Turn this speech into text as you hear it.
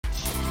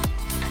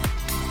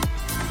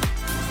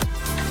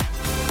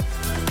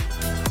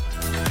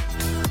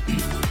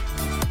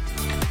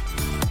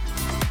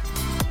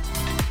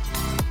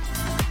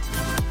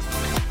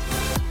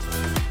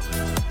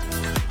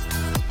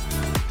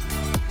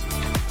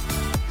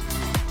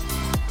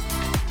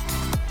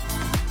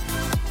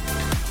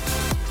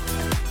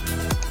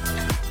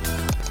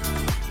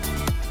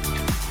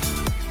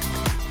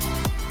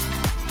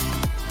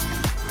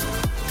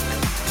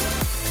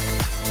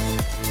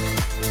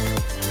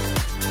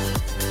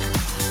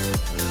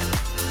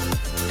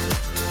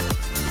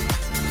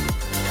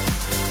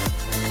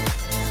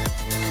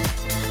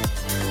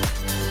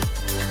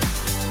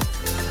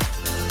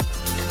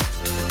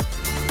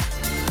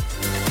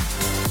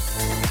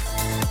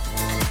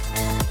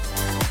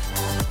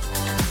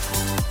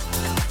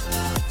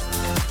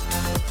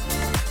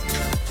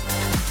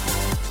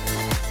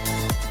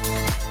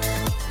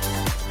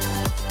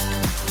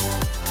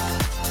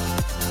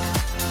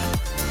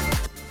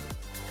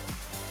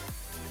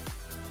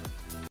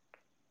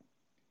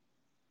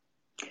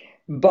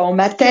Bon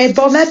matin,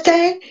 bon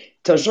matin!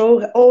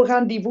 Toujours au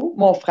rendez-vous,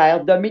 mon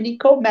frère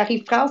Domenico,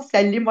 Marie-France,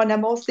 salut mon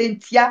amour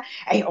Cynthia.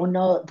 Hey, on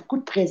a beaucoup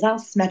de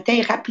présence ce matin.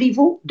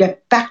 Rappelez-vous de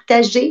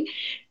partager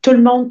tout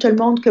le monde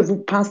que vous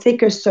pensez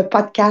que ce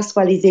podcast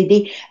va les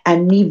aider à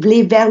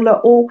niveler vers le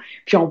haut,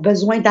 puis ont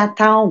besoin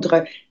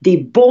d'entendre des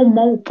beaux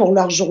mots pour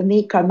leur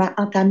journée, comment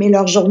entamer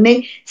leur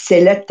journée.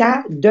 C'est le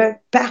temps de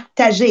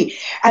partager.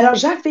 Alors,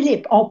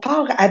 Jean-Philippe, on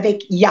part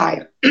avec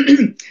hier.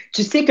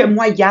 Tu sais que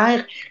moi,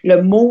 hier,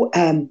 le mot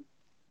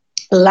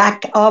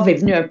lack of est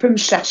venu un peu me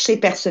chercher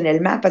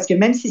personnellement parce que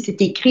même si c'est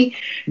écrit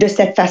de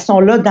cette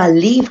façon-là dans le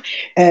livre,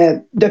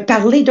 de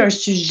parler d'un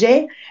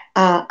sujet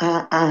en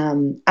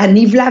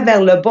nivelant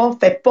vers le bas ne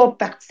fait pas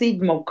partie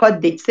de mon code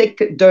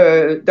d'éthique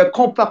de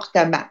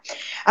comportement.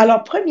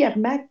 Alors,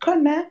 premièrement,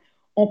 comment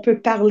on peut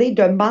parler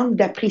de manque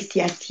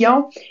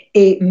d'appréciation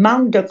et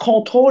manque de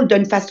contrôle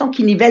d'une façon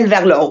qui nivelle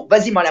vers le haut?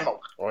 Vas-y, mon amour.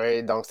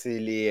 Oui, donc c'est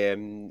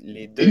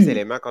les deux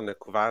éléments qu'on a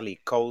couverts, les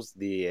causes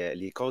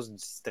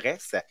du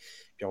stress.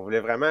 Puis on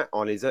voulait vraiment,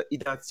 on les a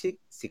identifiés,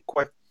 c'est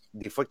quoi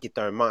des fois qui est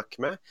un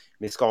manquement,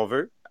 mais ce qu'on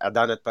veut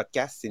dans notre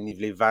podcast, c'est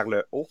niveler vers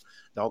le haut.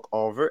 Donc,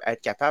 on veut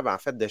être capable, en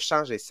fait, de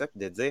changer ça et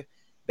de dire,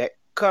 ben,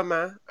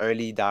 comment un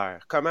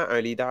leader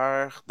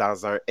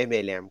dans un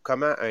MLM,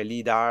 comment un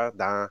leader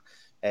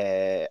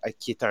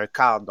qui est un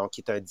cadre, donc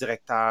qui est un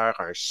directeur,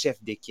 un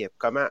chef d'équipe,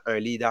 comment un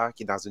leader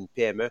qui est dans une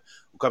PME,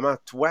 ou comment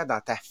toi, dans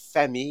ta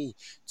famille,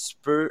 tu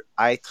peux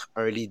être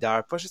un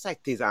leader, pas juste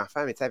avec tes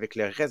enfants, mais avec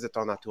le reste de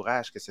ton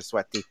entourage, que ce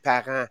soit tes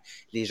parents,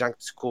 les gens que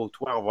tu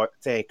côtoies, on va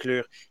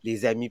inclure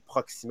les amis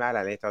proximales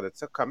à l'intérieur de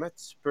ça. Comment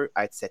tu peux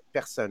être cette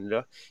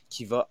personne-là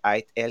qui va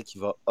être elle qui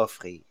va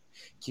offrir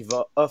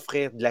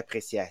de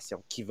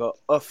l'appréciation, qui va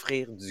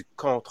offrir du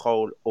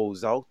contrôle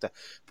aux autres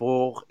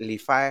pour les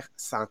faire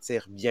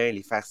sentir bien,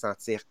 les faire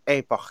sentir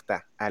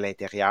importants à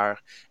l'intérieur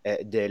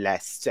de la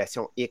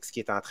situation X qui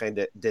est en train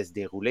de se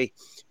dérouler.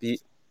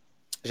 Puis,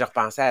 je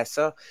repensais à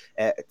ça,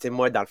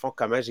 moi, dans le fond,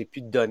 comment j'ai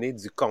pu donner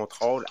du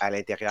contrôle à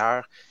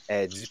l'intérieur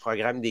du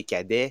programme des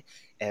cadets.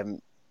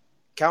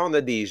 Quand on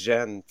a des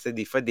jeunes, tu sais,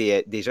 des fois,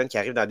 des jeunes qui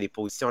arrivent dans des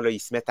positions, là, ils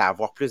se mettent à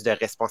avoir plus de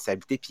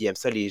responsabilités, puis ils aiment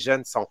ça. Les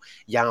jeunes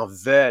ils en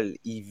veulent,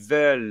 ils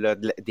veulent là,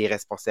 des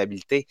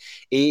responsabilités.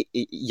 Et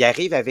ils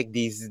arrivent avec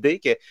des idées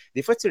que,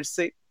 des fois, tu le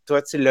sais,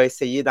 toi, tu l'as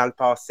essayé dans le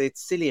passé,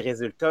 tu sais les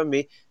résultats,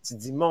 mais tu te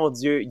dis, mon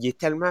Dieu, il est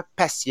tellement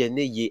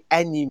passionné, il est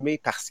animé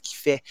par ce qu'il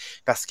fait,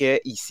 parce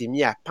qu'il s'est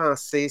mis à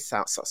penser,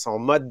 son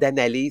mode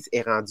d'analyse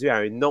est rendu à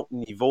un autre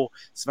niveau.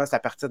 Souvent, c'est à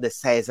partir de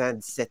 16 ans,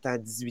 17 ans,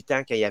 18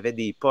 ans, quand il y avait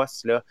des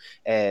postes, là,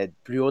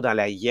 plus haut dans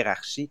la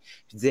hiérarchie,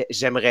 puis disait,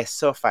 j'aimerais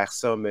ça faire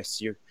ça,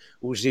 monsieur.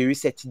 Ou j'ai eu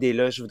cette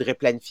idée-là, je voudrais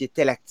planifier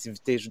telle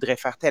activité, je voudrais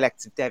faire telle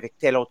activité avec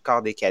tel autre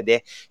corps des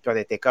cadets. Puis on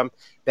était comme,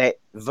 ben,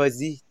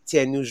 vas-y,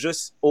 tiens-nous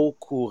juste au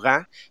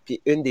courant.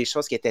 Puis une des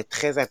choses qui était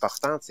très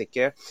importante, c'est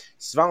que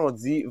souvent on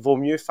dit, vaut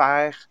mieux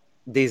faire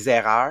des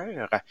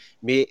erreurs,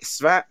 mais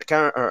souvent,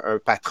 quand un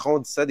patron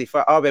dit ça, des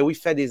fois, ah ben oui,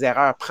 fais des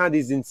erreurs, prends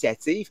des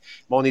initiatives,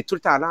 mais on est tout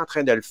le temps là en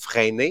train de le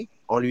freiner,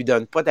 on lui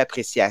donne pas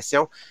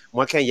d'appréciation.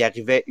 Moi, quand il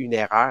arrivait une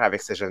erreur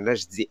avec ce jeune-là,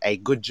 je dis, hey,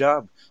 good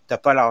job, t'as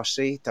pas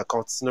lâché, t'as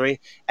continué,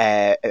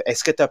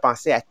 est-ce que t'as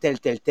pensé à tel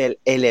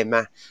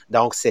élément?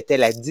 Donc, c'était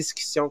la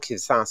discussion qui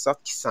faisait en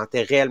sorte qu'il se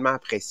sentait réellement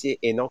apprécié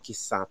et non qu'il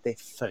se sentait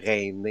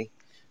freiné.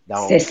 C'est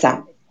Donc,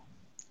 ça.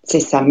 C'est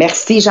ça.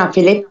 Merci,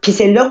 Jean-Philippe. Puis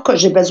c'est là que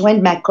j'ai besoin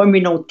de ma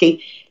communauté,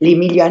 les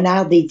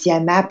millionnaires des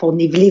diamants, pour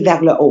niveler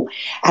vers le haut.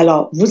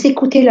 Alors, vous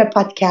écoutez le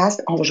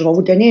podcast. Je vais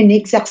vous donner un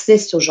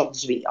exercice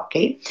aujourd'hui,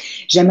 OK?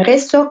 J'aimerais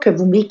ça que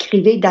vous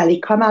m'écrivez dans les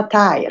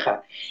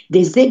commentaires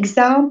des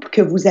exemples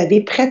que vous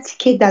avez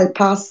pratiqués dans le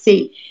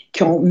passé,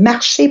 qui ont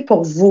marché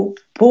pour vous,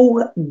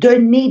 pour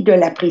donner de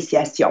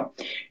l'appréciation.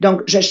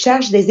 Donc, je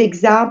cherche des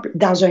exemples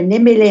dans un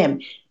MLM.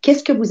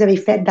 Qu'est-ce que vous avez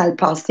fait dans le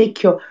passé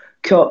qui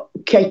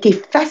a été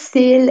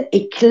facile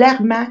et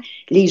clairement,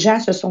 les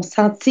gens se sont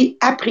sentis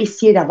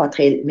appréciés dans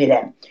votre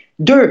MLM.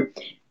 Deux,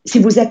 si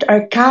vous êtes un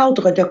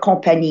cadre de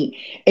compagnie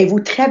et vous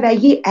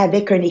travaillez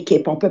avec une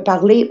équipe, on peut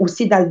parler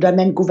aussi dans le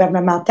domaine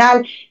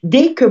gouvernemental,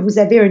 dès que vous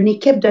avez une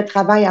équipe de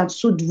travail en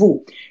dessous de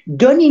vous,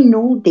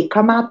 donnez-nous des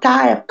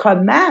commentaires,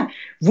 comment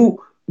vous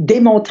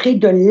démontrez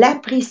de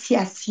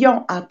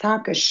l'appréciation en tant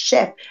que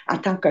chef, en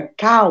tant que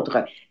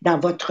cadre dans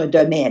votre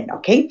domaine,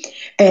 OK?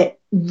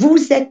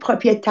 Vous êtes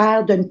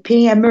propriétaire d'une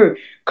PME.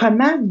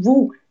 Comment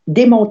vous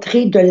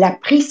démontrez de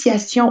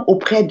l'appréciation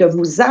auprès de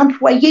vos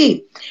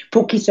employés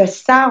pour qu'ils se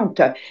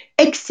sentent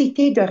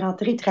excités de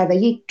rentrer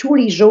travailler tous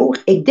les jours?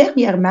 Et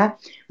dernièrement,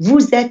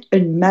 vous êtes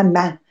une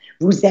maman,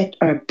 vous êtes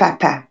un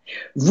papa,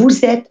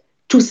 vous êtes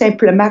tout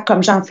simplement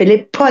comme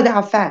Jean-Philippe, pas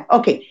d'enfant.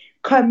 OK.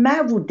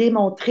 Comment vous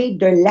démontrez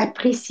de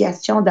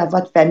l'appréciation dans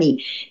votre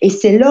famille? Et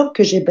c'est là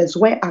que j'ai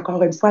besoin,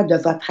 encore une fois, de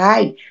votre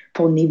aide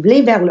pour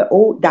niveler vers le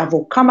haut dans vos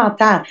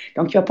commentaires.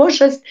 Donc, il n'y a pas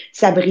juste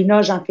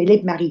Sabrina,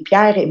 Jean-Philippe,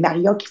 Marie-Pierre et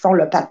Maria qui font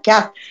le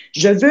podcast.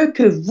 Je veux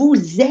que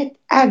vous êtes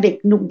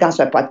avec nous dans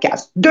ce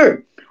podcast.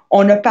 Deux,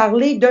 on a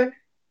parlé de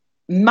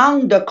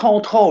manque de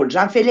contrôle.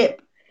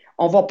 Jean-Philippe,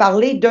 on va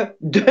parler de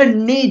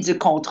donner du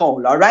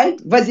contrôle. All right?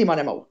 Vas-y, mon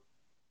amour.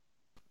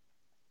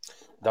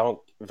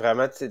 Donc,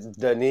 vraiment, tu sais,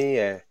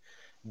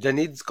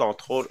 donner du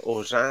contrôle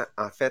aux gens,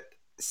 en fait,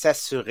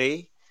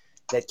 s'assurer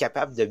d'être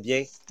capable de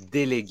bien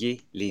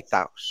déléguer les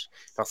tâches.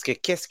 Parce que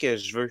qu'est-ce que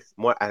je veux,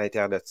 moi, à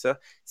l'intérieur de ça?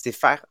 C'est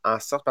faire en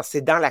sorte, parce que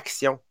c'est dans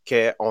l'action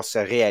qu'on se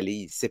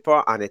réalise. C'est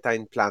pas en étant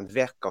une plante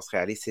verte qu'on se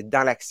réalise, c'est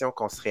dans l'action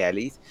qu'on se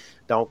réalise.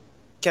 Donc,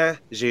 quand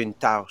j'ai une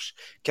tâche,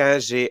 quand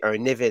j'ai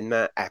un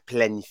événement à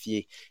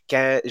planifier,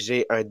 quand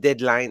j'ai un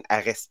deadline à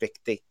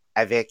respecter,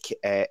 avec,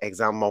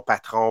 exemple, mon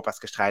patron, parce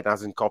que je travaille dans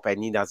une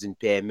compagnie, dans une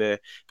PME,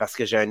 parce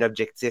que j'ai un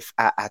objectif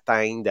à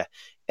atteindre.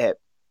 Euh,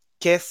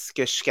 Qu'est-ce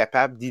que je suis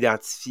capable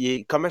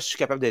d'identifier, comment je suis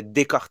capable de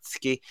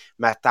décortiquer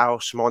ma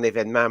tâche, mon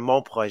événement,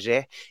 mon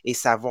projet et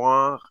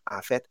savoir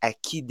en fait à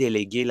qui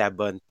déléguer la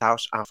bonne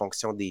tâche en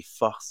fonction des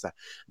forces.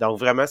 Donc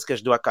vraiment, ce que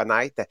je dois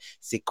connaître,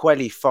 c'est quoi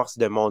les forces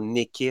de mon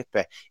équipe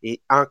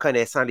et en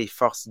connaissant les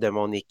forces de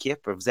mon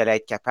équipe, vous allez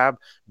être capable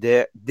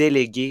de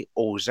déléguer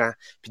aux gens.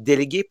 Puis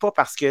déléguer pas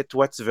parce que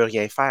toi, tu veux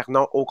rien faire,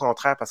 non, au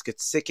contraire, parce que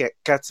tu sais que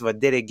quand tu vas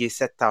déléguer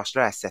cette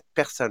tâche-là à cette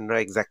personne-là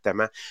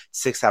exactement, tu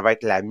sais que ça va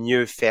être la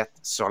mieux faite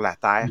sur la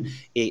terre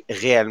et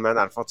réellement,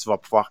 dans le fond, tu vas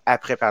pouvoir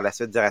après, par la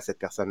suite, dire à cette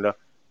personne-là,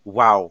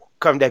 wow,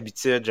 comme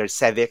d'habitude, je le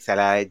savais que ça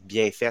allait être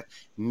bien fait.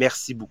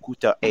 Merci beaucoup,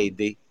 tu as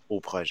aidé au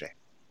projet.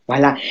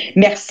 Voilà.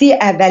 Merci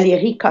à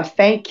Valérie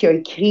Coffin qui a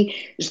écrit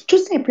tout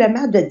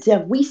simplement de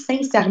dire oui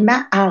sincèrement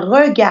en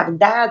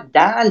regardant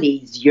dans les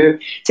yeux.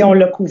 Tu sais, on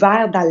l'a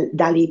couvert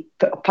dans les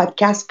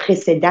podcasts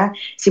précédents.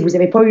 Si vous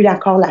n'avez pas eu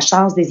encore la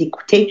chance de les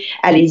écouter,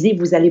 allez-y.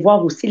 Vous allez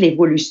voir aussi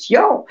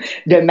l'évolution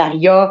de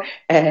Maria,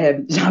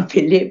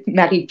 Jean-Philippe,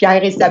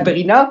 Marie-Pierre et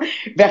Sabrina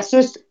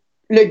versus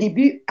le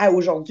début à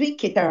aujourd'hui,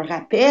 qui est un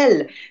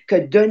rappel que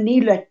donner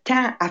le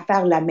temps à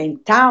faire la même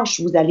tâche,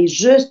 vous allez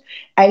juste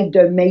être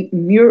de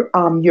mieux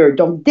en mieux.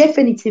 Donc,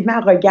 définitivement,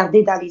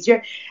 regardez dans les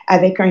yeux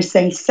avec un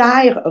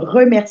sincère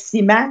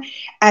remerciement,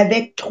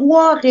 avec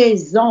 3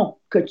 raisons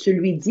que tu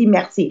lui dis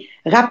merci.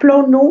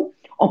 Rappelons-nous,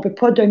 on ne peut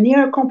pas donner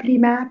un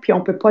compliment, puis on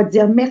ne peut pas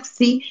dire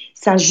merci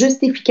sans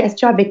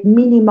justification avec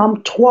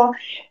minimum 3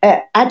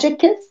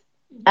 adjectifs,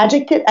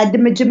 adjectifs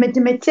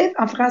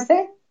en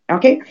français,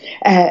 OK?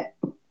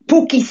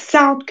 Pour qu'ils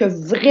sentent que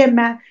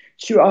vraiment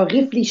tu as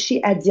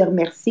réfléchi à dire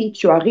merci,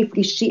 tu as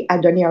réfléchi à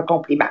donner un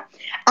compliment.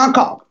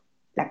 Encore,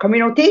 la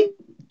communauté,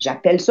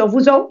 j'appelle ça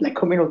vous autres, la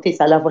communauté,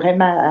 ça a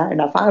vraiment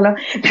une affaire, là.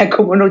 La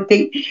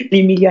communauté,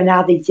 les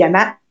millionnaires des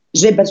diamants,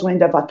 j'ai besoin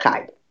de votre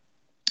aide.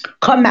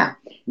 Comment,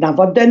 dans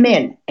votre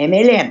domaine,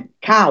 MLM,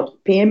 cadre,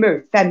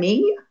 PME,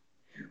 famille,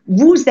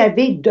 vous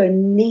avez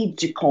donné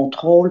du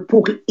contrôle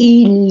pour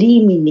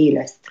éliminer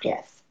le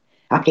stress.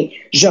 OK,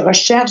 je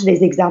recherche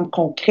des exemples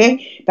concrets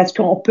parce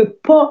qu'on ne peut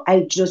pas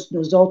être juste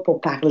nous autres pour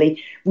parler.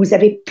 Vous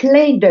avez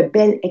plein de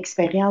belles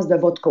expériences de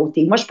votre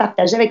côté. Moi, je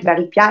partageais avec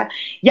Marie-Pierre.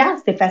 Hier,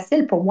 c'était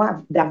facile pour moi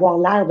d'avoir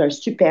l'air d'un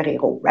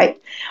super-héros, right?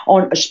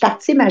 Je suis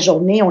partie ma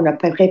journée, on a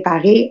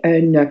préparé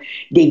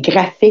des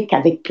graphiques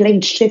avec plein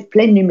de chiffres,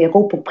 plein de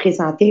numéros pour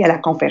présenter à la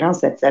conférence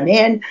cette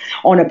semaine.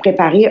 On a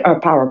préparé un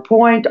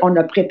PowerPoint, on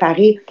a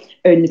préparé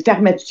une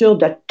fermeture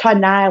de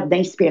tonnerre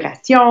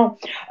d'inspiration.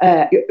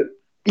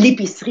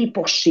 L'épicerie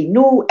pour chez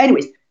nous.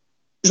 Anyways,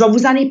 je vais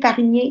vous en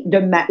épargner de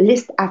ma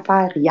liste à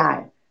faire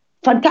hier.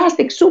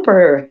 Fantastic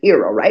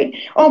superhero, right?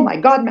 Oh my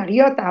God,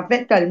 Maria, t'en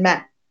fais tellement.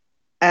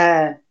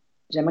 Euh,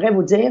 J'aimerais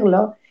vous dire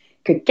là,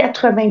 que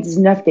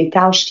 99 des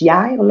tâches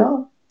hier,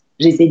 là,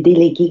 je les ai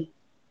déléguées.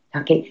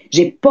 OK?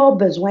 Je n'ai pas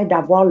besoin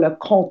d'avoir le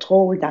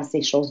contrôle dans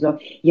ces choses-là.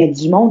 Il y a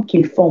du monde qui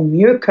le font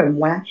mieux que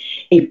moi.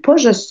 Et pas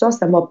juste ça,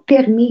 ça m'a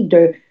permis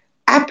de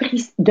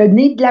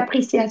donner de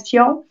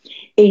l'appréciation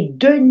et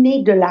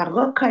donner de la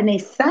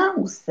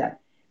reconnaissance.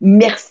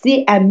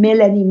 Merci à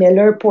Mélanie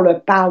Miller pour le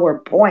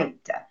PowerPoint.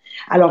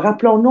 Alors,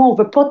 rappelons-nous, on ne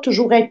veut pas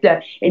toujours être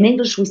in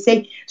English, we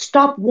say,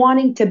 stop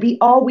wanting to be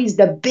always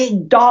the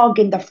big dog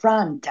in the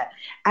front.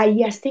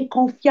 Ayez assez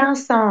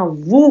confiance en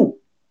vous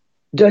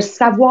de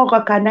savoir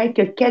reconnaître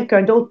que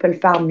quelqu'un d'autre peut le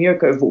faire mieux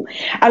que vous.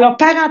 Alors,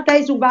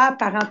 parenthèse ouverte,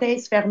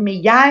 parenthèse fermée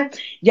hier,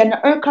 il y en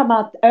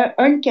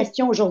a une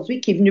question aujourd'hui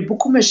qui est venue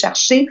beaucoup me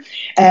chercher.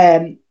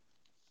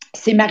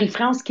 C'est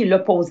Marie-France qui l'a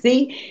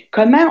posée.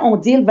 Comment on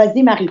dit,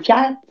 vas-y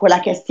Marie-Pierre, pour la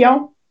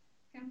question?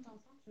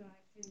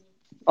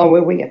 Ah oui,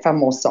 oui, ferme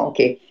mon son,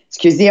 OK.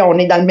 Excusez, on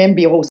est dans le même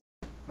bureau.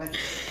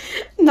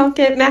 Donc,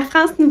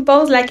 Marie-France nous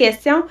pose la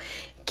question,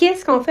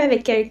 qu'est-ce qu'on fait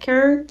avec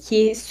quelqu'un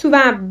qui est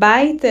souvent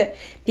bête,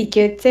 puis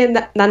que, tu sais,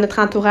 dans notre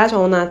entourage,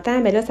 on entend,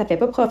 mais là, ça fait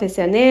pas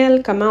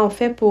professionnel, comment on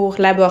fait pour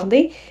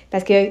l'aborder?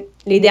 Parce que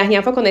les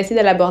dernières fois qu'on a essayé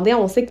de l'aborder,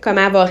 on sait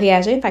comment elle va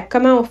réagir, fait que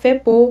comment on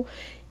fait pour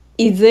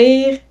y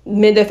dire,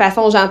 mais de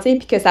façon gentille,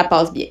 puis que ça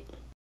passe bien?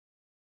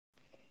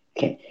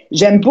 Okay.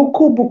 J'aime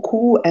beaucoup,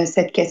 beaucoup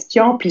cette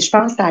question, puis je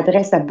pense que ça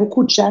adresse à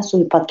beaucoup de gens sur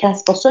le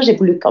podcast. Pour ça, j'ai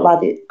voulu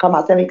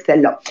commencer avec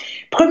celle-là.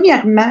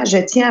 Premièrement, je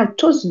tiens à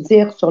tous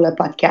dire sur le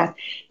podcast,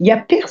 il n'y a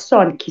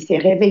personne qui s'est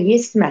réveillé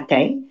ce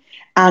matin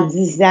en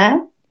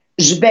disant «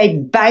 Je vais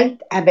être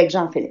bête avec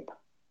Jean-Philippe ».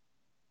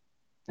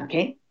 OK?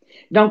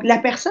 Donc, la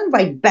personne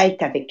va être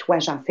bête avec toi,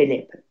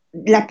 Jean-Philippe.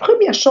 La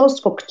première chose,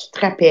 il faut que tu te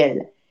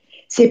rappelles,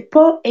 C'est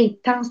pas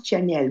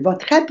intentionnel.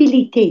 Votre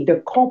habilité de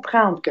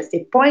comprendre que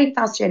c'est pas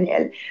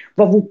intentionnel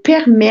va vous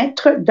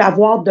permettre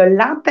d'avoir de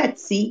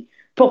l'empathie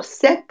pour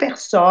cette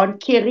personne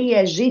qui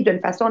réagit d'une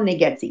façon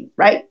négative,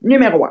 right?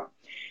 Numéro un.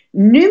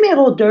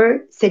 Numéro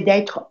deux, c'est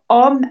d'être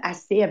homme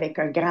assez avec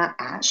un grand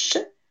H,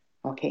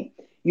 OK?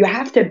 You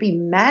have to be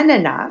man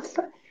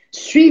enough,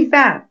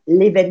 suivant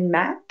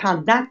l'événement,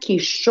 pendant qu'il est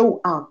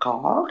chaud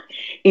encore,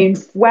 et une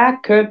fois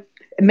que,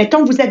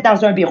 mettons, vous êtes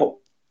dans un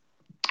bureau,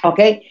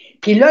 OK?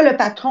 Puis là, le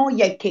patron,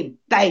 il a été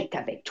bête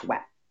avec toi.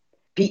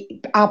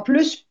 Puis en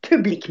plus,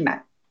 publiquement.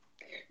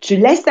 Tu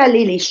laisses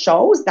aller les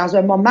choses dans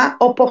un moment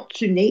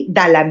opportuné,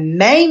 dans la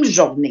même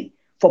journée.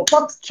 Faut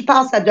pas que tu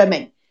passes à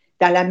demain.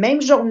 Dans la même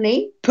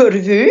journée,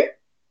 pourvu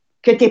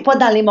que tu n'es pas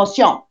dans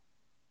l'émotion,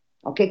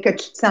 OK? Que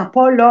tu ne te sens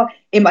pas là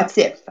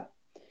émotif.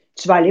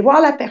 Tu vas aller voir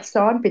la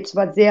personne, puis tu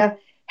vas dire,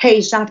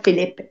 Hey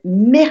Jean-Philippe,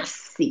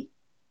 merci.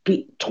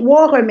 Puis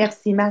 3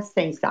 remerciements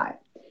sincères.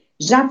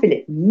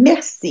 Jean-Philippe,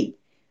 merci.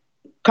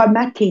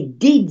 Comment tu es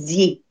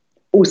dédié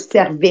au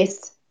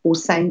service au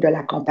sein de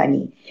la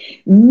compagnie.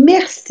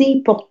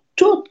 Merci pour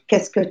tout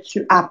ce que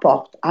tu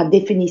apportes en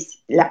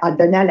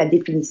donnant la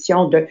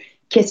définition de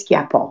qu'est-ce qui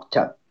apporte.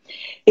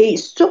 Et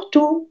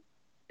surtout,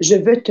 je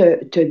veux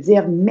te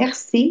dire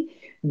merci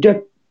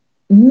de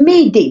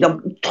m'aider.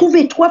 Donc,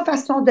 trouvez 3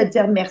 façons de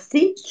dire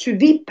merci,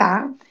 suivi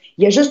par,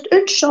 il y a juste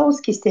une chose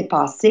qui s'est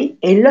passée,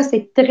 et là,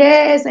 c'est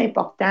très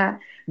important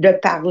de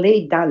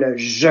parler dans le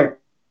jeu.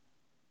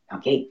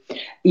 OK?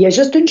 Il y a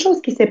juste une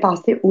chose qui s'est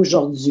passée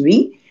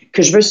aujourd'hui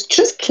que je veux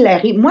juste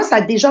clarifier. Moi, ça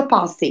a déjà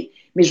passé,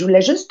 mais je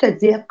voulais juste te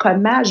dire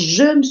comment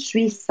je me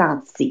suis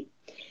sentie.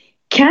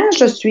 Quand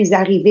je suis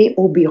arrivée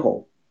au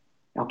bureau,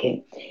 OK,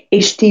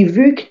 et je t'ai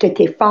vu que tu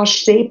étais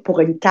fâchée pour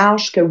une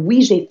tâche que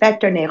oui, j'ai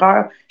fait une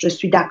erreur, je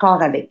suis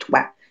d'accord avec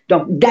toi.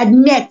 Donc,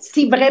 d'admettre,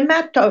 si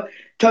vraiment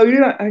tu as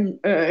eu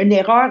une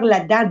erreur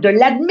là-dedans, de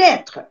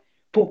l'admettre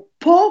pour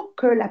pas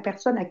que la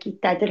personne à qui tu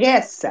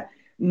t'adresses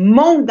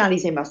monte dans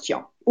les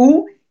émotions.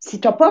 Ou,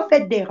 si tu n'as pas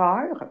fait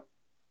d'erreur,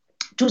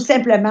 tout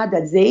simplement de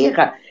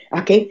dire,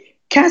 OK,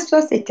 quand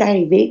ça s'est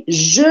arrivé,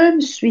 je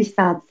me suis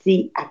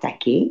sentie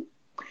attaquée,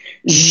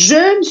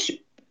 je me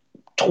suis,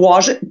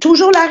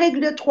 toujours la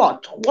règle de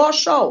 3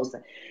 choses.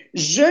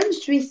 Je me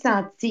suis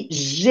sentie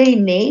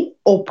gênée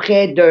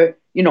auprès de,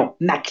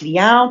 ma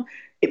cliente.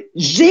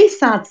 J'ai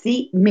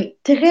senti, mais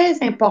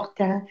très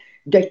important,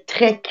 de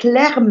très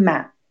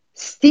clairement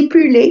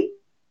stipuler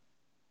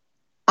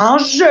en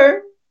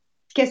jeu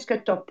qu'est-ce que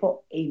tu n'as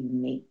pas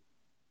aimé.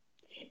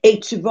 Et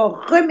tu vas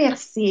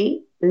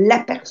remercier la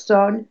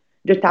personne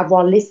de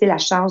t'avoir laissé la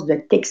chance de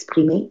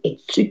t'exprimer et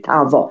tu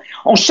t'en vas.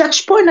 On ne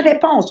cherche pas une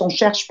réponse, on ne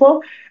cherche pas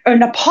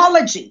un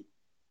apology,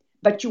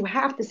 but you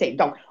have to say.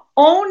 Donc,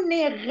 on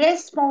est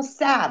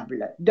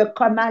responsable de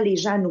comment les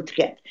gens nous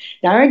traitent.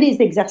 Dans un des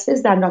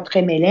exercices dans notre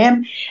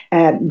MLM,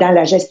 dans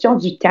la gestion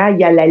du temps, il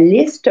y a la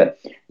liste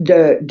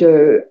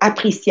de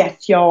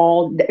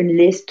appréciation, une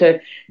liste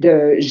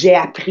de j'ai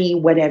appris,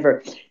 whatever.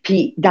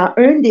 Puis, dans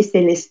une de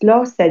ces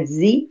listes-là, ça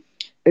dit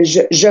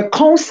je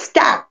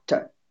constate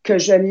que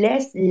je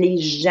laisse les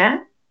gens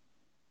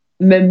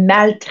me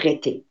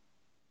maltraiter.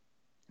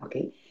 OK?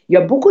 Il y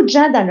a beaucoup de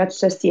gens dans notre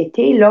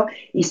société, là,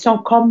 ils sont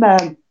comme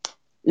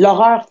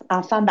l'horreur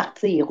enfant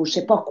martyr ou je ne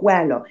sais pas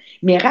quoi, là.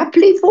 Mais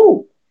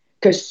rappelez-vous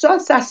que ça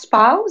se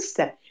passe.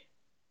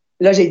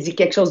 Là, j'ai dit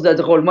quelque chose de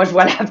drôle. Moi, je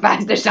vois la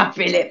face de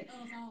Jean-Philippe.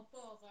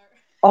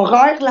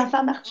 Horreur,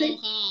 l'enfant martyr?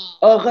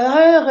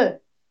 Horreur.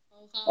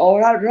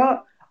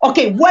 Horreur.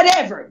 OK,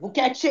 whatever. Vous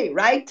catchez,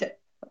 right?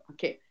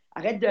 OK.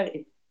 Arrête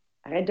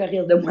de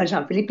rire de moi,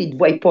 Jean-Philippe, il ne te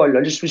voit pas,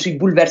 là. Je suis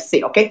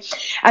bouleversée, OK?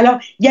 Alors,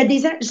 il y a des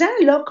gens,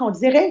 là, qu'on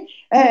dirait,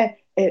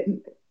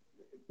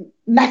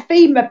 ma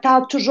fille me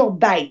parle toujours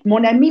bête,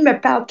 mon ami me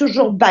parle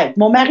toujours bête,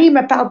 mon mari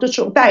me parle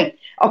toujours bête.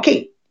 OK,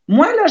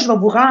 moi, là, je vais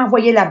vous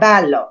renvoyer la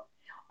balle, là.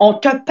 On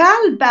te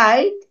parle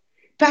bête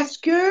parce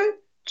que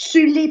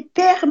tu les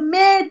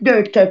permets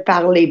de te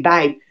parler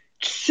bête.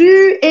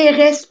 Tu es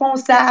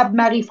responsable,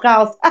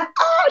 Marie-France.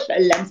 Je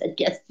l'aime cette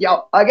question,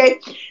 OK?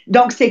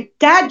 Donc, c'est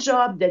ta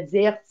job de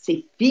dire,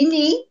 c'est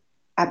fini.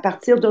 À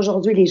partir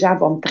d'aujourd'hui, les gens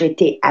vont me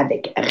traiter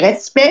avec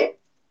respect.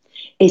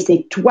 Et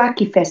c'est toi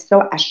qui fais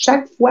ça à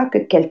chaque fois que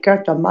quelqu'un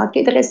t'a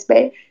manqué de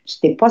respect, tu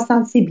t'es pas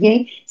senti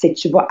bien, c'est que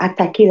tu vas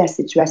attaquer la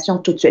situation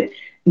tout de suite.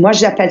 Moi,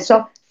 j'appelle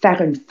ça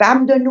faire une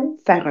femme de nous,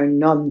 faire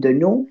un homme de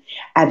nous,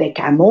 avec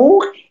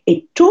amour,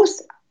 et tout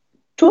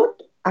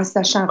en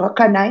sachant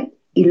reconnaître,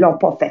 ils l'ont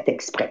pas fait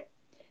exprès.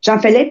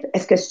 Jean-Philippe,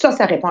 est-ce que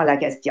ça répond à la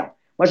question?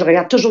 Moi, je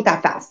regarde toujours ta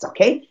face,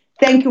 OK?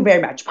 Thank you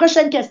very much.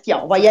 Prochaine question,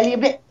 on va y aller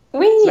vite.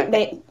 Oui,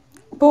 bien,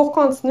 pour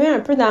continuer un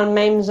peu dans le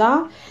même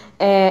genre,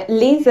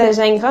 Lise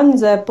Gingras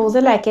nous a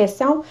posé la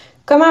question,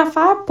 comment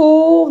faire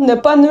pour ne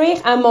pas nuire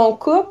à mon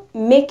couple,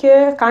 mais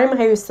que quand même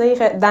réussir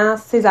dans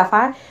ses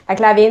affaires? Fait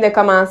que là, elle vient de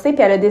commencer,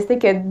 puis elle a décidé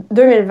que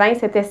 2020,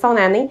 c'était son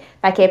année.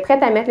 Fait qu'elle est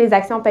prête à mettre les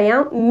actions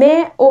payantes,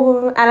 mais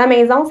à la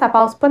maison, ça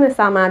passe pas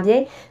nécessairement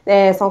bien.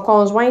 Son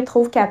conjoint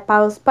trouve qu'elle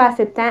passe pas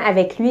assez de temps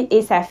avec lui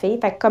et sa fille.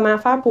 Fait que comment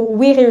faire pour,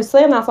 oui,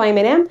 réussir dans son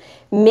MLM,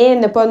 mais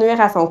ne pas nuire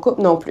à son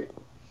couple non plus?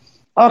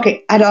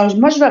 OK. Alors,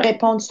 moi, je vais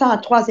répondre ça en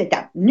 3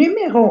 étapes.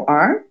 Numéro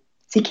 1,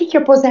 c'est qui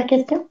a posé la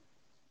question?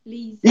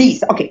 Lise.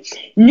 Lise, OK.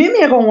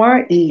 Numéro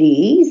 1,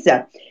 Lise,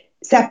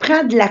 ça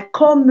prend de la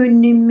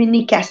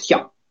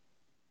communication.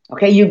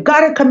 OK? You've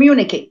got to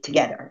communicate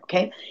together.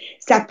 OK?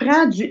 Ça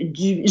prend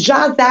du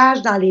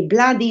jasage dans les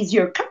blancs des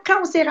yeux. Comme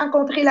quand on s'est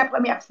rencontrés la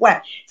première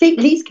fois. Tu sais,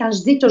 Lise, quand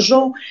je dis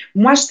toujours,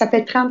 moi, ça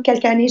fait 30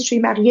 quelques années, je suis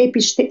mariée,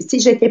 puis si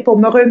j'étais pour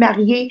me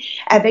remarier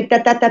avec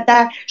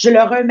je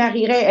le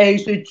remarierais. Hey,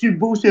 c'est-tu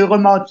beau, c'est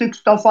romantique,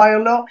 cette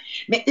affaire-là?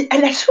 Mais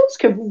la chose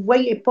que vous ne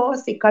voyez pas,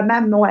 c'est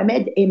comment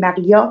Mohamed et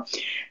Maria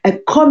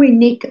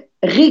communiquent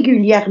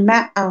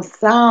régulièrement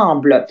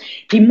ensemble.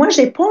 Puis moi,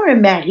 j'ai pas un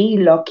mari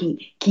là,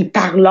 qui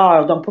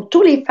parleur. Donc, pour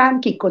toutes les femmes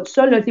qui écoutent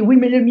ça, là, c'est oui,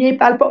 mais le mien ne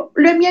parle pas.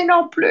 Le mien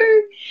non plus.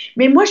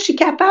 Mais moi, je suis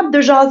capable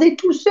de jaser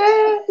tout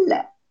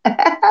seul.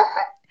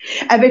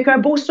 Avec un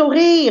beau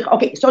sourire.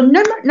 OK, so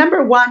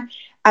number one,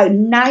 a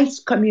nice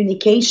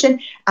communication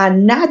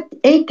en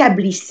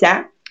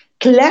établissant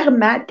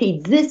clairement tes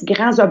 10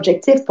 grands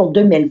objectifs pour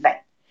 2020.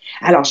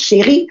 Alors,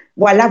 chérie,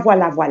 voilà.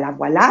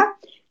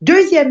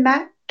 Deuxièmement,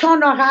 ton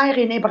horaire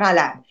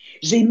inébranlable.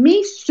 J'ai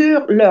mis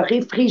sur le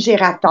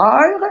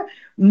réfrigérateur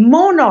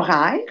mon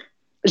horaire.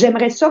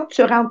 J'aimerais ça que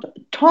tu rentres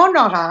ton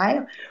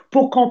horaire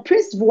pour qu'on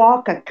puisse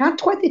voir que quand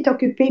toi, tu es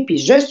occupé puis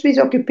je suis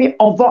occupée,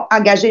 on va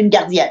engager une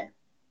gardienne.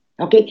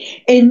 OK?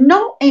 Et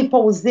non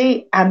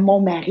imposer à mon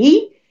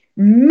mari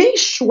mes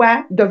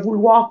choix de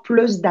vouloir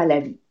plus dans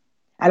la vie.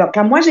 Alors,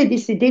 quand moi, j'ai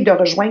décidé de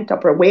rejoindre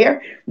Tupperware,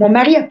 mon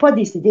mari n'a pas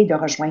décidé de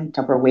rejoindre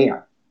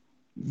Tupperware.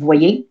 Vous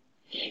voyez?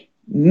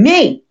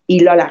 Mais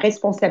il a la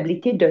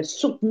responsabilité de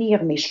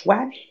soutenir mes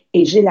choix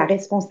et j'ai la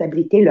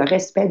responsabilité, le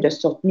respect de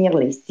soutenir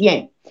les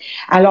siens.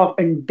 Alors,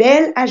 une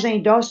belle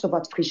agenda sur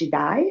votre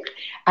frigidaire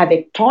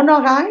avec ton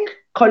horaire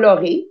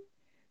coloré,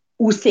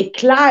 où c'est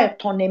clair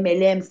ton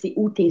MLM, c'est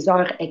où tes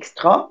heures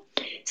extra,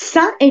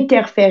 sans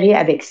interférer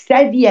avec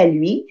sa vie à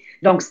lui.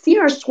 Donc, si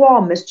un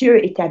soir,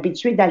 monsieur est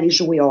habitué d'aller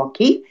jouer au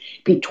hockey,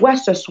 puis toi,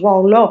 ce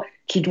soir-là,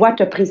 tu dois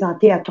te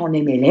présenter à ton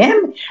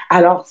MLM,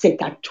 alors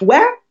c'est à toi,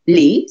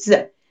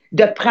 Lise,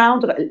 de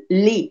prendre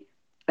les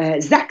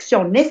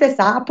actions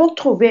nécessaires pour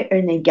trouver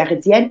une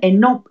gardienne et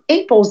non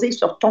imposer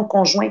sur ton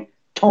conjoint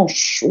ton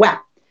choix.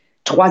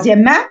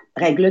 Troisièmement,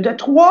 règle de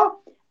 3,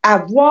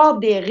 avoir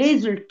des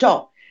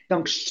résultats.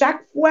 Donc,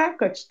 chaque fois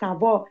que tu t'en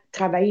vas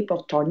travailler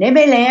pour ton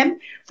MLM, il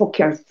faut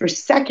qu'il y ait un feu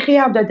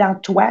sacré en dedans de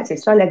toi. C'est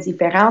ça la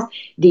différence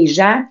des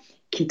gens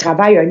qui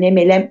travaillent un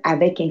MLM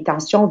avec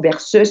intention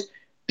versus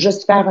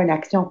juste faire une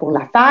action pour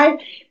la faire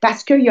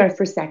parce qu'il y a un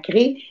feu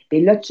sacré. Et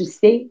là, tu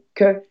sais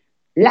que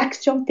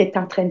l'action que tu es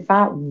en train de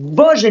faire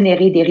va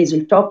générer des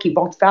résultats qui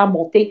vont te faire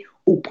monter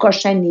au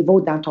prochain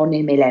niveau dans ton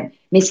MLM.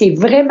 Mais c'est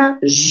vraiment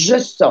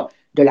juste ça.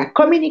 De la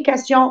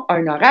communication,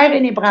 un horaire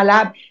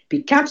inébranlable,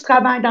 puis quand tu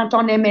travailles dans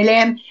ton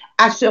MLM,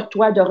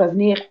 assure-toi de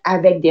revenir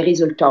avec des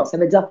résultats. Ça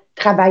veut dire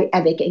travaille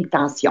avec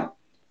intention.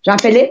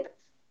 Jean-Philippe,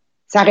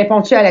 ça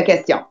répond-tu à la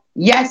question?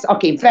 Yes,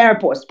 OK, fais un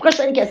pouce.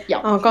 Prochaine question.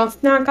 On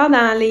continue encore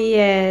dans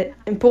les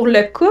pour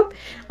le couple.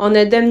 On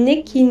a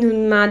Dominique qui nous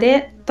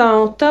demandait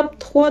ton top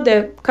 3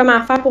 de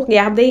comment faire pour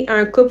garder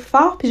un couple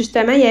fort. Puis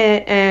justement, il y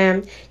a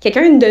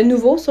quelqu'un de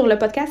nouveau sur le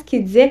podcast qui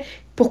disait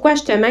pourquoi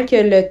justement que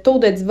le taux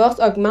de divorce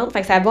augmente.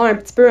 Fait que ça va un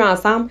petit peu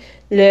ensemble.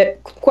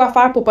 Quoi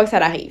faire pour pas que ça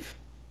arrive.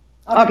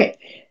 OK.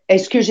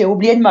 Est-ce que j'ai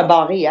oublié de me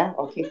barrer, hein?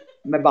 OK.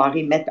 Me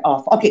barrer, mettre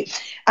off. OK.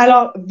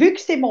 Alors, vu que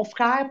c'est mon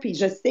frère, puis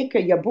je sais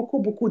qu'il y a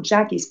beaucoup de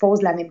gens qui se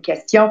posent la même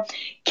question,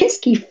 qu'est-ce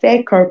qui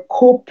fait qu'un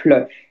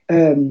couple,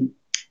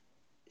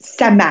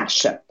 ça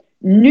marche?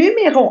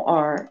 Numéro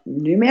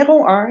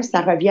un,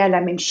 ça revient à la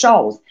même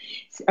chose.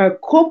 Un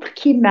couple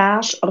qui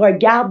marche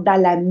regarde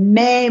dans la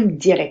même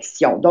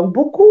direction. Donc,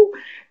 beaucoup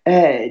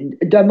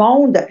de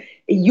monde,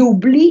 ils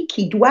oublient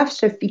qu'ils doivent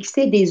se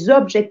fixer des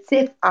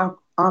objectifs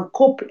en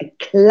couple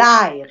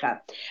clair.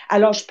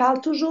 Alors, je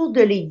parle toujours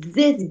de les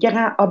 10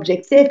 grands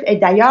objectifs. Et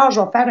d'ailleurs, je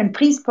vais faire une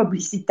prise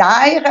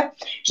publicitaire.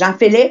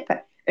 Jean-Philippe,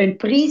 une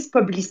prise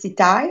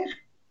publicitaire,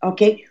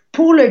 OK,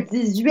 pour le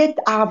 18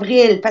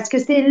 avril, parce que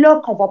c'est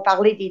là qu'on va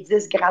parler des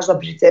 10 grands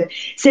objectifs.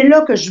 C'est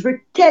là que je veux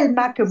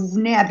tellement que vous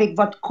venez avec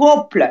votre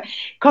couple,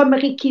 comme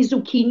Ricky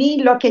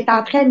Zucchini, là, qui est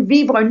en train de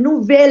vivre une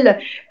nouvelle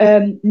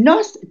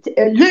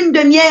lune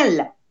de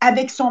miel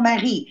avec son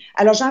mari.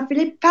 Alors,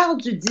 Jean-Philippe, parle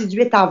du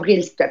 18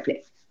 avril, s'il te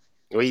plaît.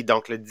 Oui,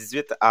 donc le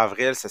 18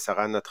 avril, ce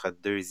sera notre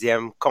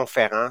deuxième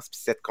conférence.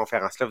 Puis cette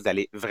conférence-là, vous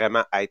allez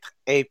vraiment être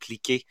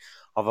impliqués.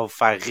 On va vous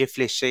faire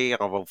réfléchir,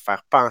 on va vous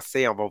faire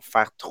penser, on va vous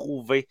faire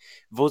trouver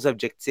vos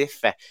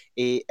objectifs.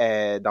 Et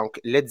donc,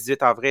 le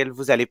 18 avril,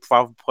 vous allez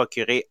pouvoir vous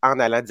procurer en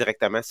allant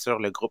directement sur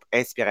le groupe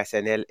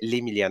inspirationnel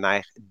Les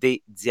Millionnaires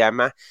des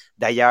Diamants.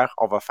 D'ailleurs,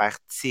 on va faire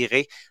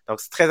tirer. Donc,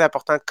 c'est très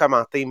important de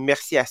commenter.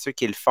 Merci à ceux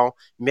qui le font.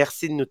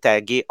 Merci de nous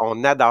taguer.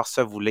 On adore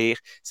ça vous lire.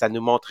 Ça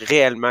nous montre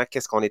réellement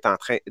qu'est-ce qu'on est en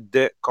train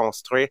de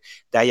construire.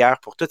 D'ailleurs,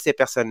 pour toutes ces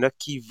personnes-là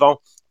qui vont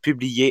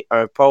publier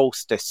un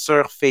post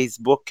sur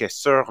Facebook,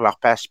 sur leur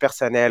page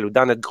personnelle ou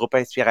dans notre groupe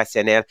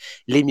inspirationnel,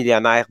 Les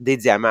Millionnaires des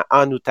Diamants,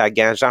 en nous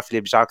taguant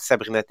Jean-Philippe Jacques,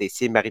 Sabrina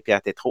Tessier,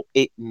 Marie-Pierre Tétrault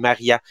et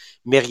Maria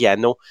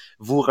Meriano.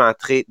 Vous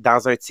rentrez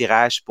dans un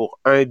tirage pour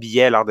un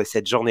billet lors de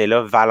cette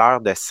journée-là,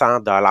 valeur de 100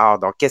 $.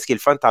 Donc, qu'est-ce qui est le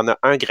fun? T'en as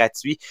un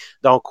gratuit.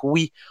 Donc,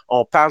 oui,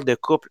 on parle de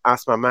couple en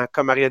ce moment.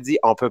 Comme Maria dit,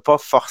 on peut pas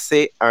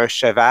forcer un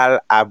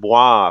cheval à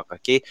boire,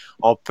 OK?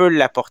 On peut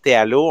l'apporter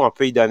à l'eau, on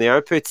peut lui donner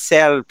un peu de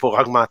sel pour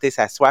augmenter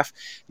sa soif.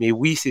 Mais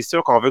oui, c'est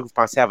sûr qu'on veut que vous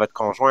pensiez à votre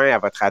conjoint, à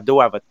votre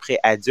ado, à votre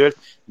pré-adulte,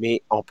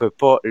 mais on peut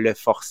pas le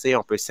forcer.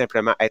 On peut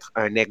simplement être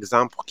un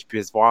exemple pour qu'il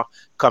puisse voir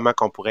comment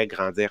qu'on pourrait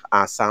grandir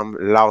ensemble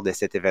lors de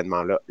cet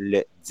événement-là,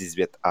 le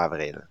 18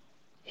 avril.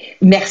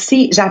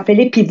 Merci,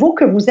 Jean-Philippe. Puis vous,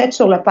 que vous êtes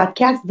sur le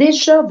podcast,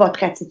 déjà,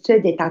 votre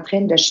attitude est en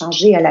train de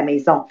changer à la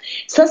maison.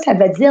 Ça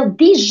veut dire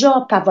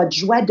déjà par votre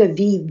joie de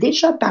vivre,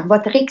 déjà par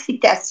votre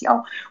excitation,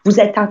 vous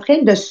êtes en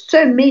train de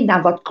semer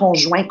dans votre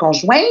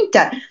conjointe.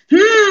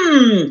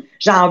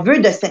 J'en veux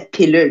de cette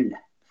pilule.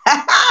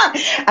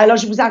 Alors,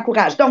 je vous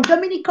encourage. Donc,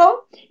 Domenico,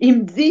 il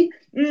me dit,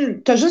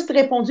 tu as juste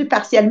répondu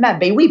partiellement.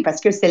 Ben oui, parce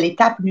que c'est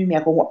l'étape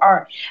numéro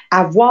 1.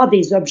 Avoir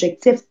des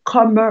objectifs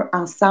communs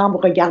ensemble,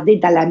 regarder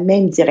dans la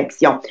même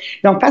direction.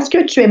 Donc, parce que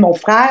tu es mon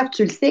frère,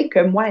 tu le sais que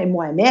moi et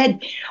Mohamed,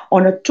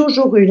 on a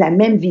toujours eu la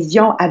même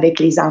vision avec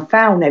les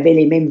enfants, on avait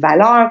les mêmes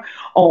valeurs,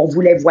 on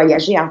voulait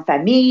voyager en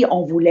famille,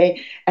 on voulait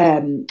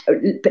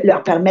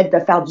leur permettre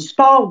de faire du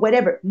sport,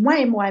 whatever. Moi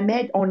et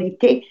Mohamed, on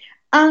était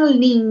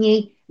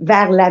enlignés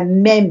vers la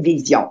même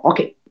vision. OK.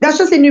 Donc,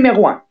 ça, c'est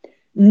numéro 1.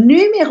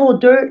 Numéro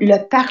 2,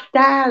 le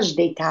partage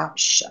des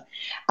tâches.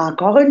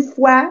 Encore une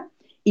fois,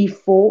 il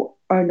faut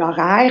un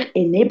horaire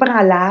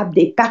inébranlable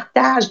des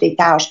partages des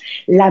tâches.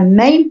 La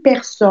même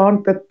personne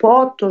ne peut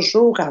pas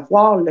toujours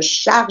avoir le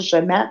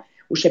chargement,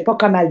 ou je ne sais pas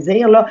comment le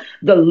dire, là,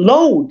 the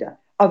load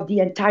of the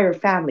entire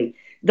family.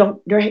 Donc,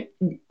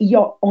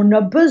 on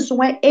a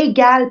besoin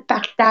égal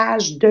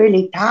partage de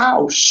les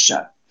tâches.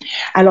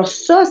 Alors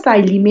ça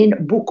élimine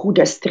beaucoup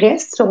de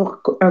stress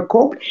sur un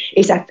couple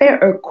et ça fait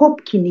un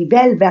couple qui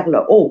nivelle vers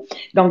le haut.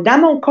 Donc, dans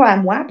mon cas à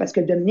moi, parce que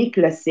Dominique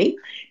le sait,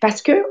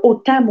 parce que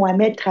autant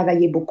Mohamed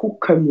travaillait beaucoup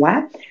que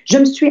moi, je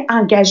me suis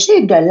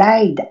engagée de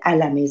l'aide à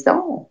la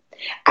maison.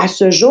 À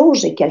ce jour,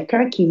 j'ai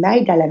quelqu'un qui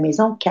m'aide à la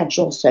maison 4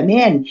 jours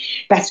semaine.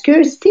 Parce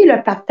que si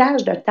le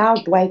partage de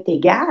tâches doit être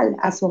égal,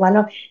 à ce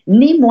moment-là,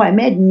 ni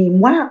Mohamed ni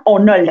moi,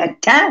 on a le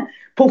temps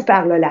pour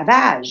faire le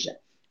lavage.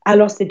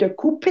 Alors, c'est de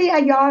couper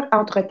ailleurs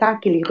entre-temps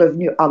que les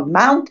revenus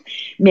augmentent,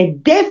 mais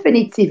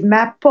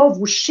définitivement pas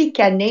vous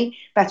chicaner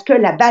parce que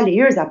la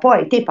balayeuse n'a pas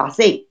été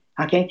passée.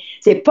 OK?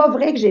 C'est pas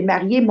vrai que j'ai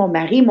marié mon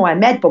mari,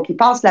 Mohamed, pour qu'il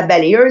passe la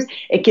balayeuse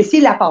et que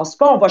s'il la passe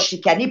pas, on va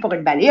chicaner pour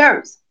une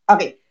balayeuse.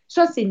 OK.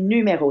 Ça, c'est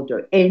numéro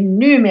 2. Et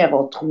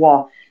numéro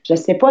 3, je ne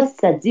sais pas si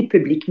ça dit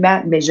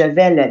publiquement, mais je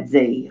vais le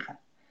dire.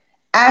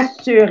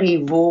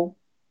 Assurez-vous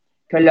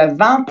que le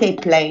ventre est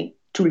plein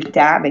tout le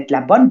temps avec la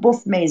bonne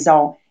bouffe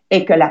maison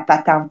et que la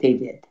patente est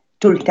vide.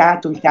 Tout le temps,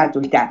 tout le temps, tout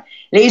le temps.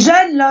 Les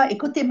jeunes, là,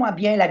 écoutez-moi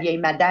bien la vieille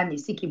madame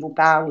ici qui vous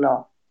parle,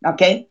 là.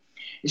 OK?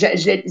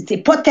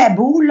 C'est pas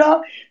tabou,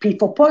 là, puis il ne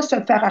faut pas se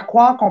faire à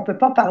croire qu'on ne peut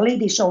pas parler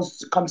des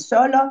choses comme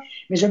ça, là,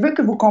 mais je veux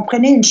que vous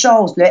compreniez une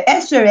chose. Le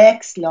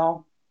SEX, là,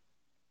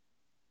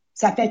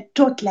 ça fait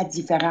toute la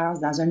différence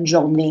dans une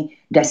journée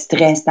de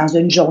stress, dans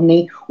une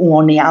journée où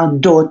on est en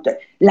doute.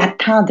 La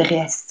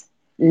tendresse,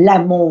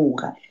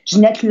 l'amour.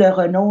 Ginette Le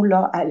Renaud,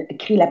 là, a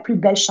écrit la plus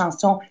belle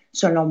chanson,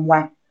 selon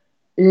moi.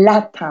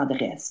 La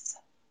tendresse.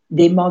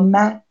 Des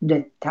moments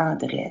de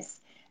tendresse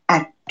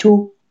à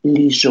tous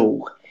les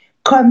jours.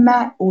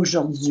 Comment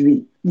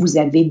aujourd'hui vous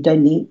avez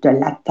donné de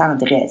la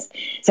tendresse?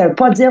 Ça ne veut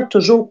pas dire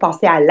toujours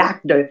passer à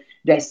l'acte de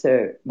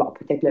ce... Bon,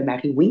 peut-être le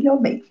mari, oui, là,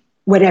 mais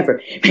whatever.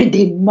 Mais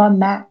des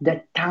moments de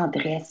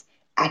tendresse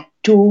à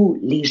tous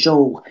les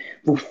jours.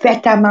 Vous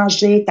faites à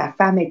manger, ta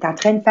femme est en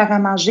train de faire à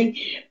manger,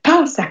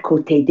 passe à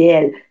côté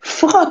d'elle,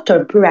 frotte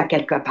un peu à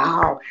quelque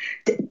part.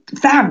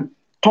 Femme,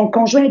 ton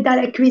conjoint est dans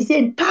la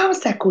cuisine,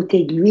 passe à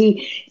côté de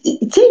lui.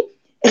 Tu sais,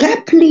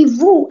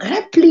 rappelez-vous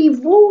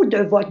de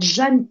votre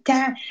jeune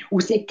temps où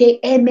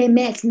c'était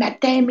MMS,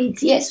 matin,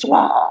 midi et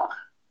soir.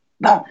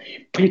 Bon,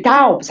 plus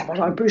tard, ça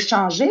va un peu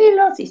changer,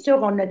 là. C'est sûr,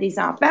 on a des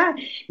enfants,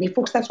 mais il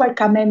faut que ça soit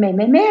quand même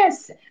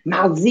MMS.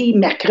 Mardi,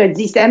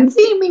 mercredi,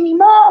 samedi,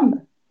 minimum.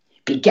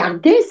 Puis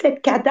gardez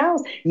cette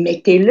cadence.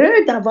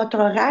 Mettez-le dans votre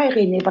horaire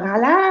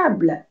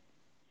inébranlable.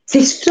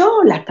 C'est ça,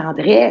 la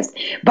tendresse.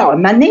 Bon, à un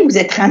moment donné, vous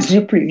êtes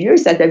rendu plus vieux,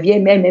 ça devient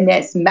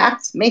MMS,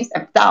 mars, mai,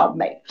 septembre.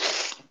 Mais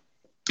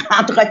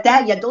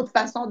entre-temps, il y a d'autres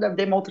façons de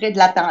démontrer de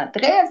la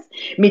tendresse,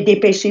 mais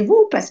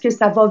dépêchez-vous parce que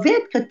ça va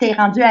vite que tu es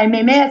rendu à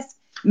MMS.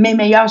 Mes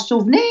meilleurs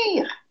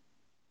souvenirs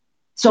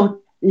sont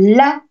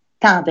la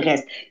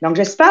tendresse. Donc,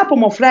 j'espère pour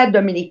mon frère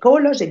Domenico,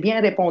 là, j'ai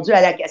bien répondu à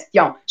la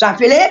question.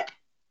 Jean-Philippe?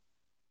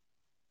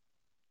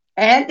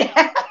 Hein?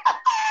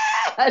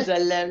 Je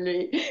l'aime,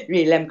 lui.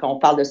 Lui, il aime qu'on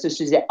parle de ce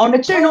sujet. On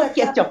a-tu une autre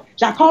question?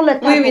 J'ai encore le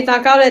temps. Oui, t'as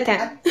encore le temps.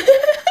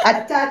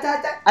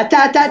 Attends.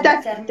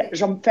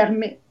 Je vais me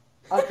fermer.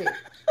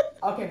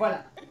 OK,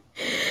 voilà.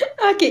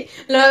 OK.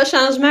 Là,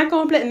 changement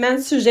complètement de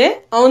sujet.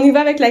 On y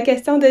va avec la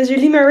question de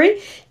Julie Murray,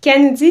 qui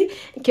elle nous dit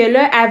que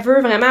là, elle veut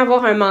vraiment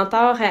avoir un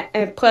mentor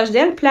proche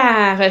d'elle. Puis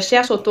là, elle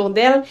recherche autour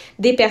d'elle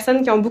des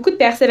personnes qui ont beaucoup de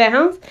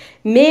persévérance.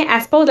 Mais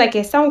elle se pose la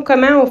question,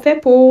 comment on fait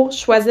pour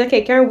choisir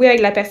quelqu'un, oui, avec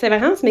de la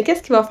persévérance, mais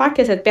qu'est-ce qui va faire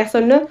que cette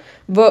personne-là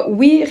va,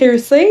 oui,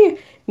 réussir,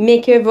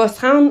 mais que va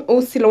se rendre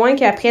aussi loin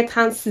qu'après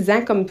 36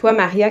 ans, comme toi,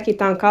 Maria, qui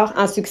est encore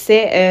en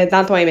succès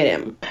dans ton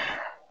MLM?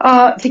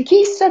 Ah, c'est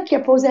qui ça qui a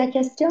posé la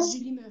question?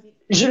 Julie Murray.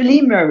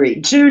 Julie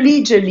Murray.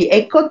 Julie,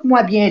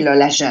 écoute-moi bien, là,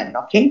 la jeune,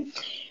 OK?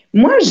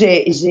 Moi,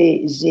 j'ai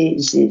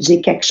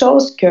quelque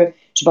chose que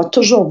je vais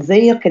toujours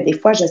dire que des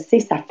fois, je sais,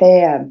 ça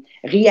fait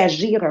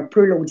réagir un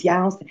peu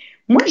l'audience.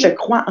 Moi, je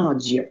crois en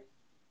Dieu.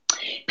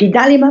 Puis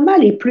dans les moments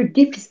les plus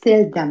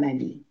difficiles dans ma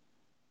vie,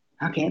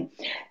 OK?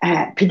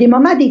 Puis des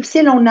moments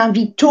difficiles, on en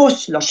vit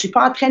tous, là. Je ne suis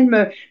pas en train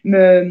de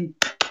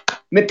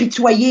me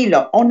pitoyer,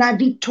 là. On en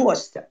vit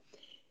tous.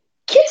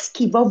 Qu'est-ce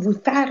qui va vous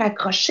faire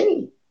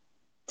accrocher?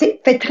 Tu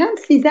sais, fait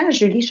 36 ans,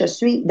 Julie, je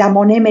suis dans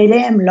mon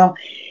MLM, là.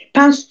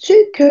 Penses-tu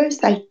que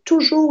ça a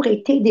toujours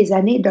été des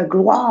années de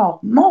gloire?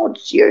 Mon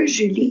Dieu,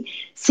 Julie,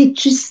 si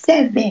tu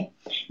savais.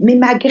 Mais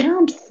ma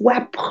grande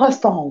foi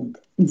profonde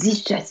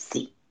dit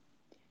ceci.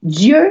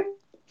 Dieu,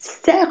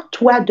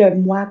 sers-toi de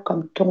moi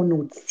comme ton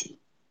outil.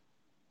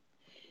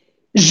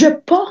 Je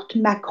porte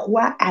ma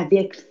croix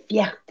avec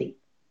fierté.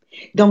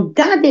 Donc,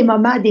 dans des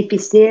moments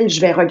difficiles,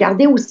 je vais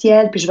regarder au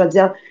ciel puis je vais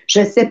dire, je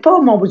ne sais pas,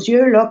 mon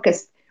Dieu, là,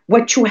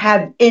 what you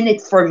have in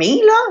it for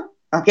me, là.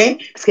 OK?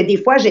 Parce que des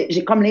fois,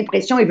 j'ai comme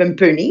l'impression qu'il veut me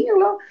punir,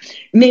 là.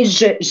 Mais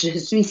je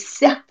suis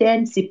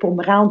certaine, c'est pour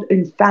me rendre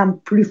une femme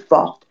plus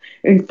forte,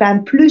 une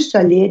femme plus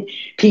solide.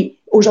 Puis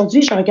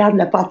aujourd'hui, je regarde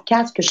le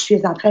podcast que je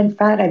suis en train de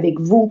faire avec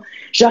vous.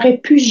 J'aurais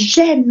pu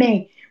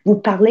jamais vous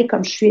parler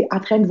comme je suis en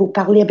train de vous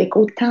parler avec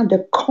autant de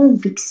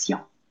conviction,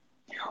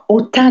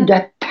 autant de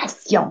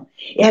passion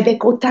et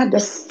avec autant de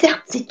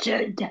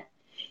certitude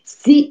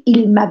s'il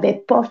ne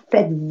m'avait pas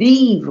fait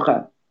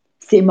vivre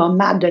ces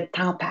moments de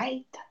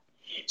tempête.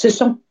 Ce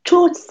sont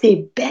toutes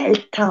ces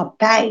belles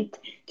tempêtes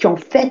qui ont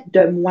fait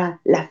de moi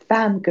la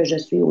femme que je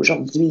suis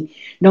aujourd'hui.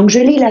 Donc,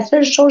 Julie, la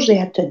seule chose que j'ai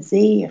à te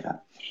dire,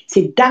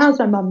 c'est dans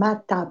un moment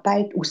de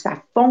tempête où ça ne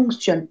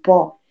fonctionne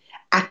pas,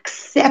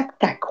 accepte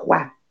ta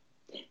croix,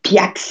 puis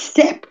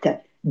accepte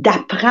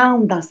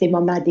d'apprendre dans ces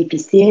moments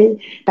difficiles,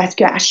 parce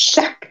qu'à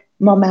chaque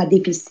moment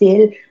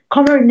difficile,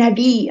 comme un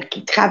navire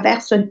qui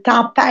traverse une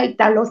tempête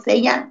dans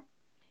l'océan,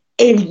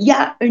 il y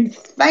a une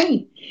fin.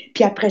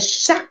 Puis après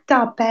chaque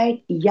tempête,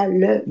 il y a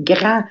le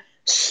grand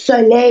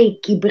soleil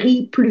qui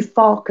brille plus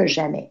fort que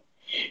jamais.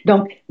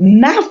 Donc,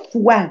 ma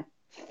foi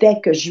fait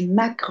que je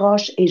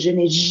m'accroche et je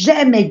n'ai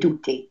jamais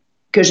douté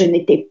que je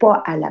n'étais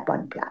pas à la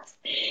bonne place.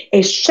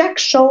 Et chaque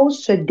chose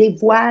se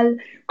dévoile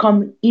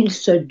comme il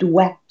se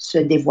doit se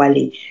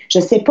dévoiler. Je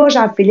ne sais pas,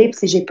 Jean-Philippe,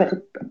 si j'ai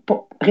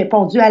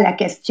répondu à la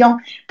question,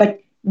 but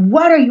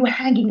what are you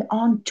hanging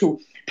on to?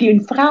 Puis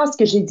une phrase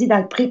que j'ai dit dans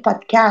le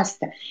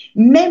pré-podcast,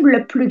 même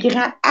le plus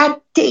grand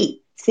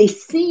athée, c'est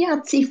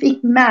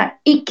scientifiquement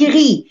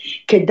écrit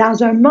que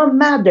dans un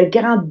moment de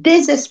grand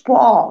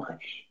désespoir,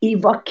 il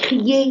va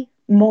crier,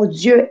 mon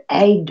Dieu,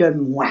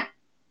 aide-moi.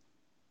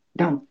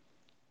 Donc,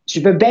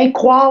 je veux bien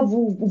croire,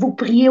 vous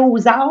priez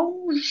aux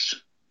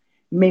anges,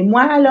 mais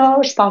moi, là,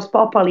 je ne passe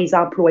pas par les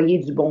employés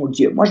du bon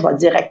Dieu. Moi, je vais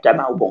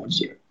directement au bon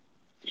Dieu.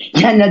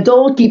 Il y en a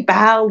d'autres qui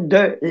parlent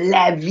de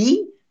la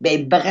vie. Bien,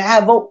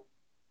 bravo.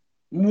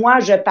 Moi,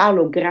 je parle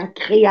au grand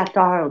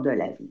créateur de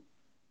la vie.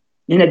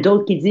 Il y en a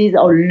d'autres qui disent,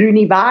 oh,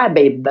 l'univers,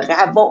 bien,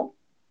 bravo.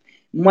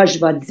 Moi, je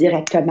vais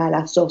directement à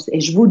la source. Et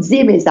je vous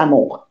dis, mes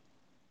amours,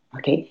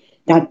 OK,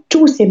 dans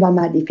tous ces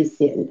moments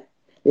difficiles,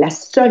 la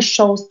seule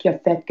chose qui a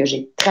fait que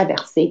j'ai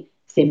traversé,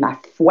 c'est ma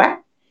foi,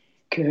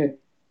 que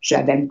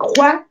j'avais une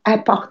croix à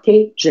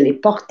porter, je l'ai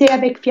portée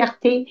avec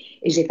fierté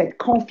et j'ai fait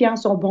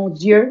confiance au bon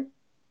Dieu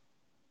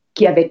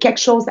qui avait quelque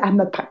chose à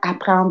me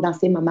apprendre dans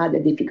ces moments de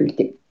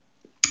difficulté.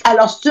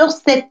 Alors, sur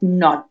cette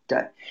note,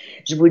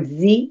 je vous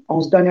dis,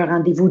 on se donne un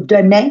rendez-vous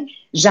demain.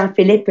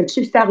 Jean-Philippe,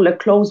 peux-tu faire le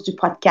close du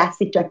podcast,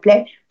 s'il te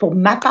plaît? Pour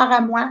ma part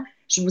à moi,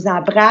 je vous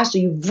embrasse.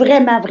 J'ai eu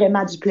vraiment,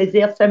 vraiment du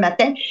plaisir ce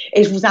matin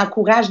et je vous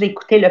encourage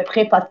d'écouter le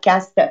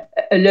pré-podcast,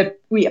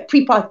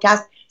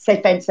 pre-podcast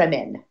cette fin de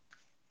semaine.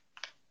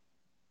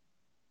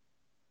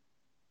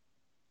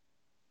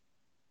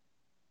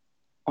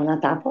 On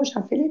n'entend pas,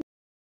 Jean-Philippe?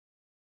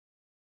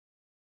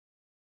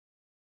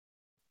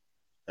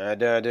 Un,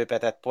 deux,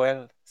 patates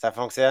poêles, ça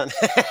fonctionne.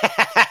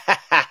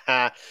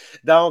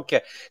 Donc,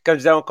 comme je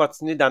disais, on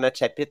continue dans notre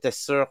chapitre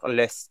sur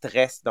le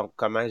stress. Donc,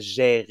 comment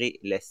gérer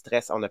le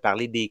stress. On a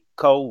parlé des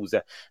causes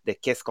de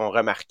qu'est-ce qu'on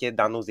remarquait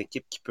dans nos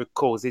équipes qui peut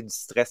causer du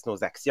stress,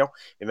 nos actions.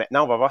 Et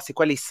maintenant, on va voir c'est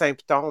quoi les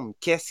symptômes,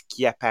 qu'est-ce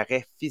qui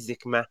apparaît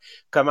physiquement,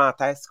 comment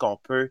est-ce qu'on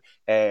peut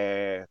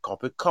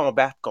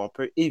combattre, qu'on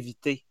peut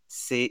éviter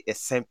ces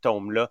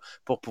symptômes-là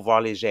pour pouvoir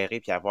les gérer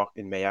puis avoir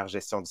une meilleure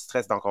gestion du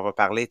stress. Donc, on va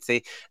parler, tu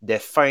sais, de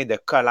faim, de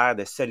colère,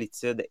 de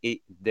solitude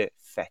et de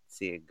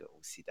fatigue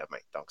aussi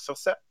demain. Donc, sur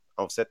ça,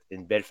 on vous souhaite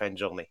une belle fin de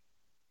journée.